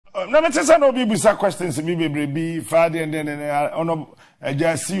na me tese no be busa questions me be Friday and then on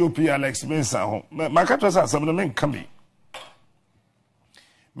just COP Alex Mensah ho. Maka to say some no men come be.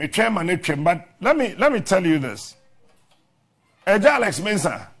 Me try man but let me tell you this. Alex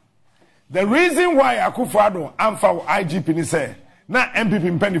Mensah, the reason why Akufo-Addo amfa IGP ni say na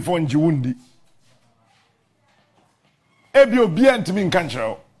MPP mpendifo njiwundi. Ebi obi antimi nka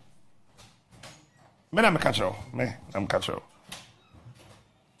nkyerɛw. Me na me ka kyerɛw. Me na me ka kyerɛw.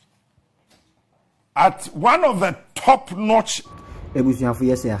 At one of the top-notch Ebusuafo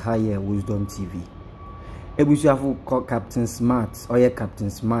yes a higher Wisdom TV. Ebusuafo Captain Smart or Captain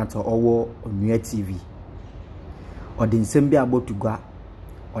Smart or Onua TV. Or the nsɛm bi abotugwa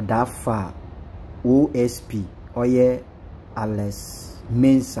or dafa OSP or Alex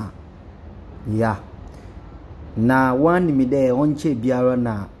Mensah. Yeah. Na one mi there onche biara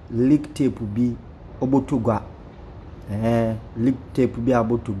na leak tape bi obotugwa. Leak tape bi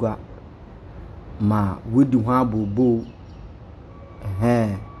abotugwa. Ma wudi hwa bobo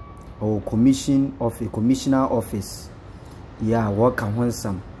or commissioner office yeah work on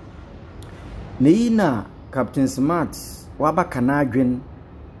some na Captain Smart waba kanadwen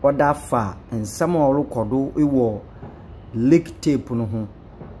order fa and some orokodo ewo leak tape no ho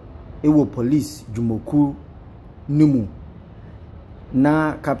ewo police jumoku numu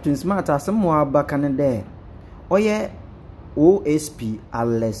na Captain Smart asem waba kanade oye OSP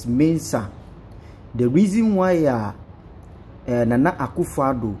Alex Mensah. The reason why Nana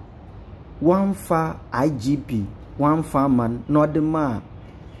Akufo-Addo one fa IGP one farman not the ma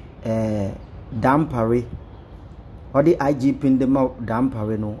dampare or the IGP in the ma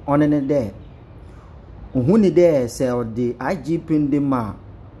dampare no on any there uhuni there say the IGP in the ma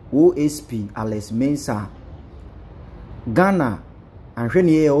OSP Alex Mensah Ghana and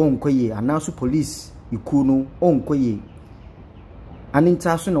hwene on koye anaso police ikuno on koye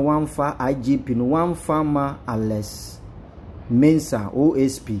anintaso no one fa IGP no one farmer Alex Mensah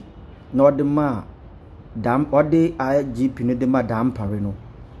OSP no de ma dam or the IGP no de ma dampare no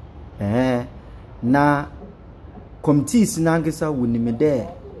na committees nangesa wonime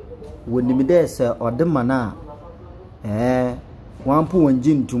there say or de mana one pu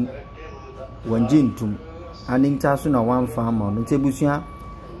wanjintum anintaso na one farmer no tebusua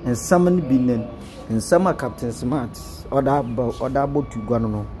and summon binen and summer Captain Smart order boat to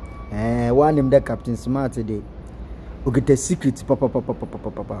Guano. One named the Captain Smart today. We get a secret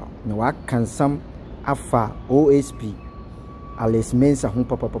papa. No, I can some afa OSP Alex Mensah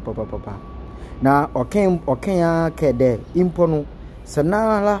papa. Now, okay, kede impono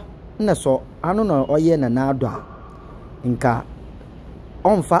sanala na so ano na oye na nada nka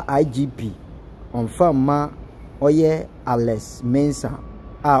onfa IGP onfa ma oye Alex Mensah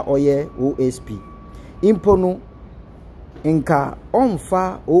a oye OSP impono nka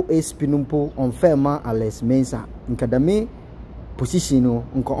onfa OSP numpo onfema Alex Mensah nka dame position no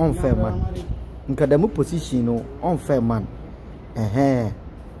nka onfema nka dame position no onfema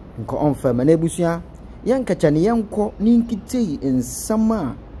nka onfema na ebusua yanka chane yanko ni nkitei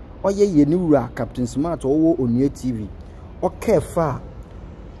ensama oye yenura Captain Smart owo Onua TV okefa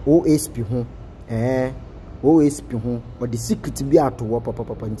OSP ho OSP ho o the secret bi ato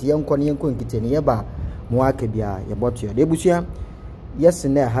papa nti yanko ne yanko nkitei ne yeba mwake bia yeboto ya debusua yes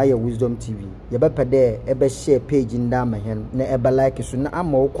na higher Wisdom TV yebepɛ de ebe share page nda mahen na ebe like so na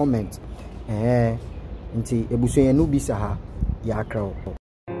ama comment nti ebusua ya no bi sa ha ya akra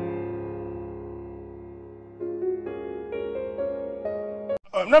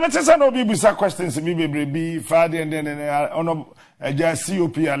na me tese no bi busa questions me be Friday and then on just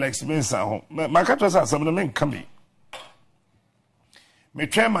COP Alex Mensah ho maka to say some no men come be. Me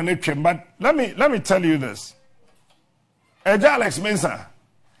try man but let me tell you this. Alex Mensah,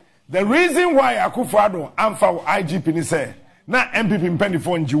 the reason why Akufo-Addo amfa IGP ni say na MPP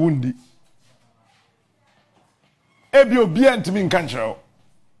mpendifo njiwundi. Ebi obi antimi nka nkyerɛw.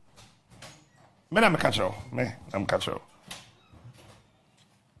 Me na me ka kyerɛw. Me na me ka kyerɛw.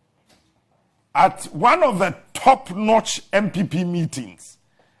 At one of the top-notch MPP meetings,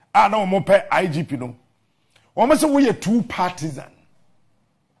 na omo pe IGP no. Omo say we are too partisan.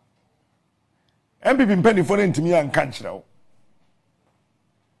 MPP mpendifo ntimi anka nkyerɛw.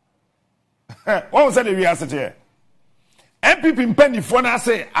 What was that we asked here? MPP mpendifo na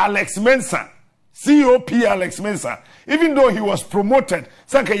say Alex Mensah, COP Alex Mensah, even though he was promoted,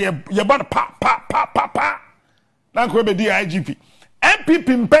 sanka ye bad pa. Na ko be di IGP.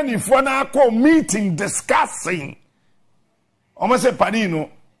 MPP mpendifo na call meeting discussing. Omo say padino.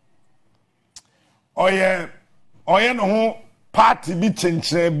 Oye no ho party bi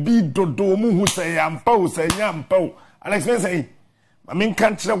chenche bi dodo mu hu say yampa hu say nyampa. Alex Mensah I mean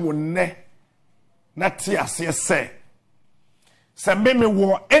kantre wo ne na te ase se me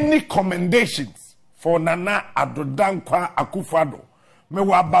wo any commendations for Nana Adodankwa Akufo-Addo me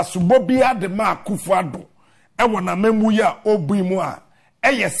wo abasubo bia de ma Akufo-Addo e wo na memu ya obui mu a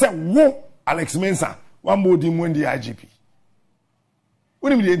eye se wo Alex Mensah one more di mu ndi IGP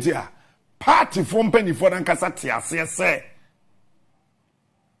unim di entia party for mpani for dan kasa te ase se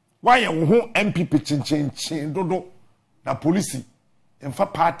why wo ho MPP chinchin dodo na police emfa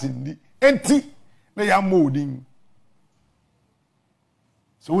party ndi enti na ya modin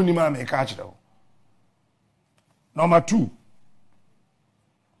so unim ma me ka kire. Number 2.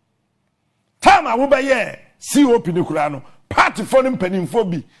 Time I will be here. COP Nikurano. Party for him penny.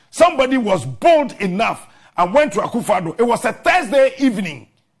 Somebody was bold enough and went to Akufo-Addo. It was a Thursday evening.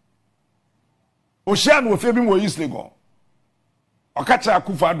 Ocean will feel him where he's go. Okacha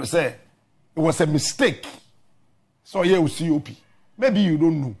Akufo-Addo say it was a mistake. So here with COP. Maybe you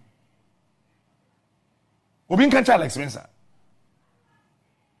don't know. Obin can't Alex Mensah.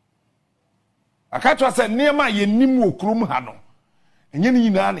 Akatwa se niema ye nim okrum ha no enye ni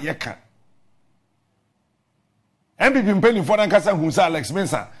nyina na ye ka MPP mpeni for nkasa hu sa Alex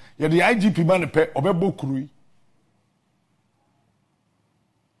Mensah ye the IGP man pe obebo krui.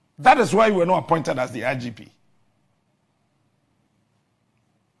 That is why we were not appointed as the IGP.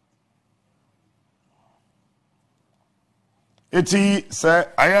 Eti se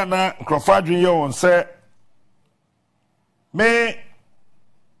ayana Crawford ye on se me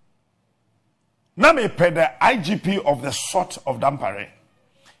na me pay the IGP of the sort of Dampare.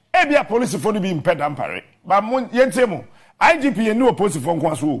 Ebia police for be imped Dampare. But yentemo IGP ye no police for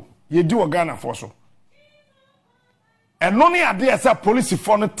nkwaso ye di Ghana for so. And no ni ade say police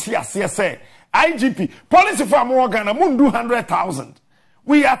for no tiase say IGP police for more Ghana mun do 100,000.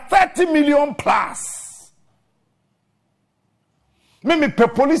 We are 30 million plus. Me pay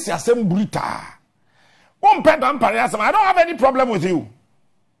police asem bruta. One pay Dampare asem I don't have any problem with you.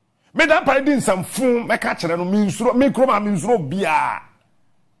 Me dan pare din samfun me ka kire no me nsuro me kro ma me nsuro bia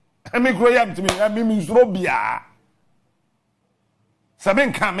me kro yam timi me nsuro bia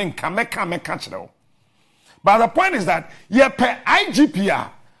saben ka me ka kire. But the point is that ye pe IGP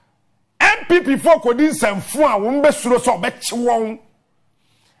a MPP for kodin samfun a wo mbe suro so be chi won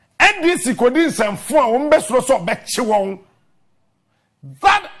NDC kodin samfun a wo mbe suro so be chi won.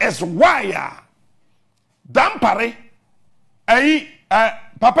 That is why dan pare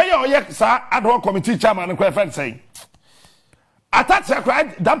Papa ya oye sa ad hoc committee chairman ko friend say attach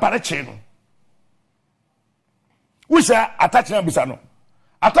akra Dampare che no we say attach na bisa no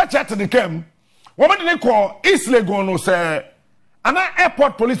attach at the camp woman dey call East Legon no say ana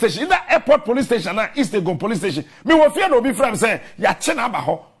airport police station either airport police station na East Legon police station me wo fear no be friend say ya che na ba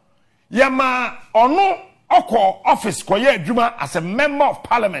ho ya ma ono oko office ko ye adwuma as a member of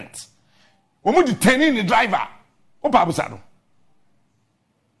parliament wo mu detaining the driver o pa busa no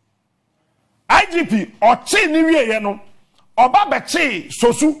IGP ochi ni wiye no oba bechi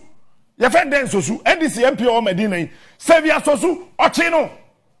sosu ye fenden sosu NDC MP o Medina Sevia sosu ochi no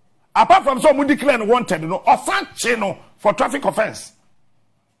apart from so mu declare wanted no osanche no for traffic offense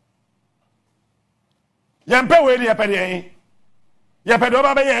yempe we ye pede ye pede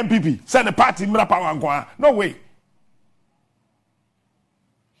oba be MPP send the party mra power nkwa no way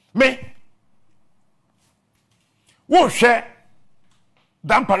me wo hwe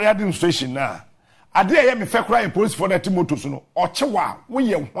Dampare administration na ade ye me fe kra police for that motor so no ochewa wo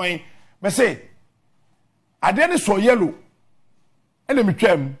ye hwan me say ade ne so yellow ene me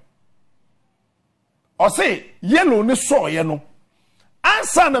twam o say yellow ne so ye no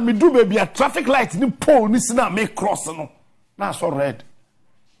ansa na me du baby a traffic light ni pole ni sina me cross no na so red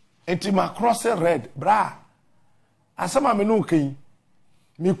enti ma cross red bra asama me no kan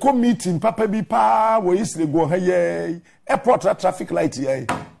me ko meeting papa bi pa wo East go ha ye airport traffic light ye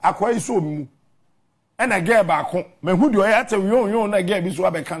akwa iso mu and a girl back home me hu do ya tell you na girl bi so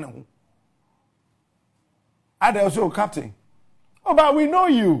abeka ne ho ade also captain oh but we know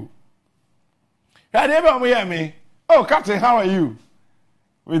you oh captain, how are you?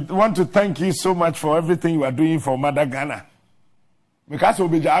 We want to thank you so much for everything you are doing for Mother Ghana because we'll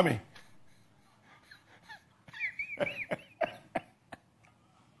be jamming.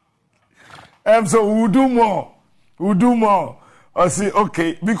 And so we'll do more. We'll do more. I say,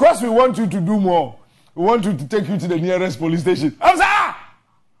 okay, because we want you to do more, we want you to take you to the nearest police station. I'm sorry.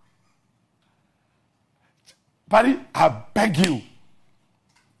 Paddy, I beg you.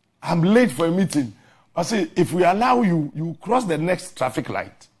 I'm late for a meeting. I say, if we allow you, you cross the next traffic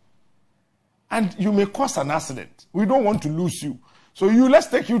light. And you may cause an accident. We don't want to lose you. So let's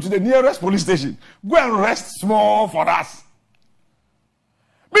take you to the nearest police station. Go and rest small for us.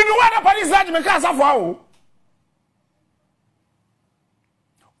 Oya police large me ka safo o.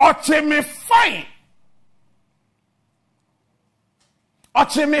 Oche me fine.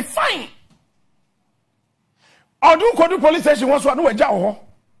 Oche me fine. Odu kodu police station won so no waja wo ho.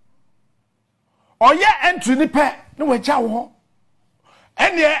 Oye entry ni pe no waja wo ho.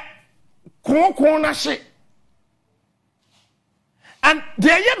 Ene kon na hye. And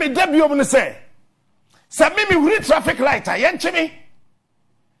there ye me debut on say me read traffic light ayenche me.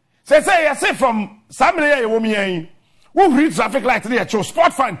 Say you say from Samre ye wo me yin. Who read traffic light there show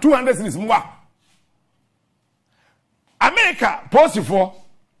sport fine 200 cedis mwa. America post for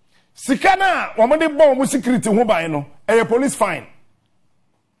sikana womode bomb security ho ban no e police fine.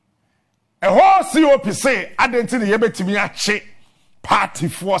 A whole COP say identity ye betimi ache party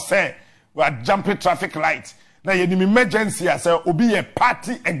for say we are jumping traffic light. Na ye ni emergency as obi a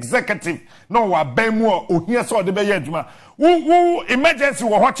party executive no wa ban mu ohia so de be ye adwuma wo emergency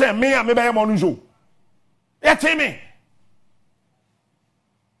wo ho che me a me be ye mo no jo ye tell me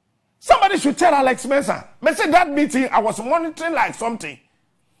somebody should tell Alex Mensah. Me say that meeting I was monitoring like something.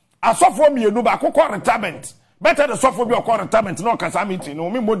 I saw for me no ba kokko retirement better the suffer be okko retirement no kasa meeting no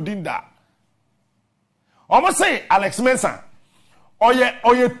me mo din da almost say Alex Mensah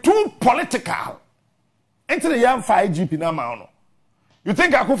oye too political. Into the young 5GP now. You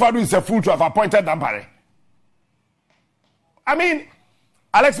think Akufo-Addo is a fool to have appointed Dampare? I mean,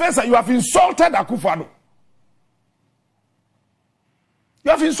 Alex Mensah, you have insulted Akufo-Addo.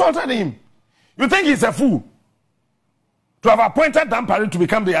 You have insulted him. You think he's a fool to have appointed Dampare to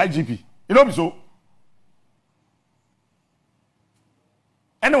become the IGP? You know me so?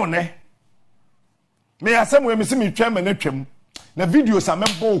 Anyone there? Me I say me see me twem na twem. Na videos a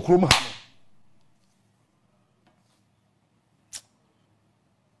membo okrom ha.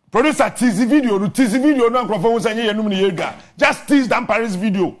 Producer tease video no microphone say ye num ni yega. Just tease Dampare's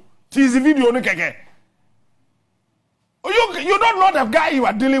video. Tease video no keke. You don't know the guy you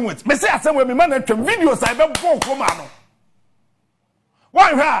are dealing with. Me say asem we me man atwam videos I be bɔ koma no.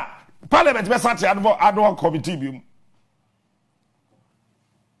 Why here parliament be sat ad hoc committee bi.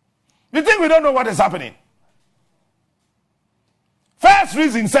 You think we don't know what is happening? First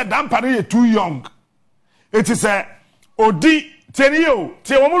reason said Dampare is too young. It is a odi Tenio,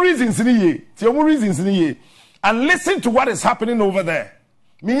 reasons in ye, and listen to what is happening over there.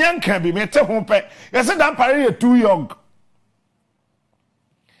 Minyan can be made home pay. You said Dampare too young.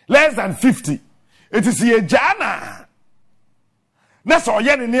 Less than 50. It is ye jana. That's all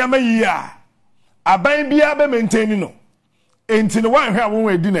yen near me ya. A baby abe maintaining no. Ain't in the one here when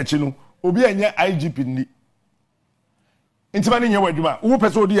we dinner chino, obi anya IGP ni. Intimani nye waduma wo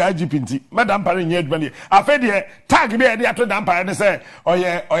peso di IGP nti madam pare nye aduma ni afede tag be e ato dam pare ne say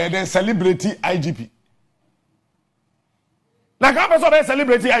oye den celebrity IGP na ka peso be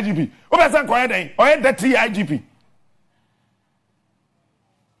celebrity IGP wo be say koye den oye dirty IGP.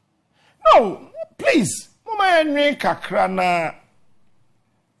 No, please mama enwe kakra na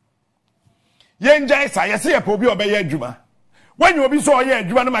yenjai sa yesi e po bi obe ye aduma. When you be so yeah,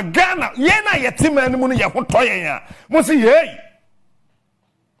 you want to Ghana, yena yetima and money ya hotoya. Musi ye.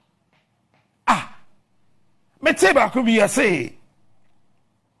 Me teba could be a say.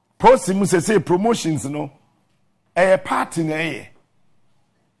 Post must say promotions no. A party na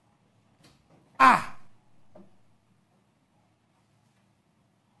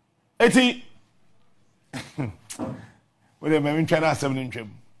Eti. Well, I'm trying to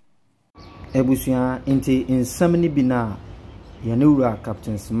 7 Ebusia inti insamni bina. Yanura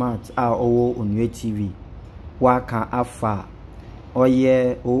Captain Smart owo onwe TV waka afa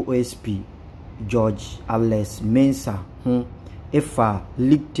oye OSP George Alex Mensah efa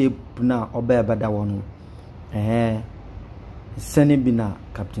league tape na obebada wono sene bina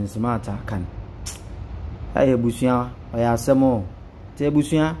Captain Smart kan busia oya asemo te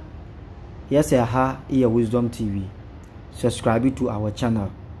busia yes ha Wisdom TV. Subscribe to our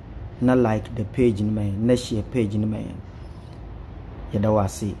channel na like the page in my na share page in my yada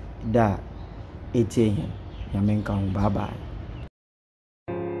wasi da 18 yamenka bye bye.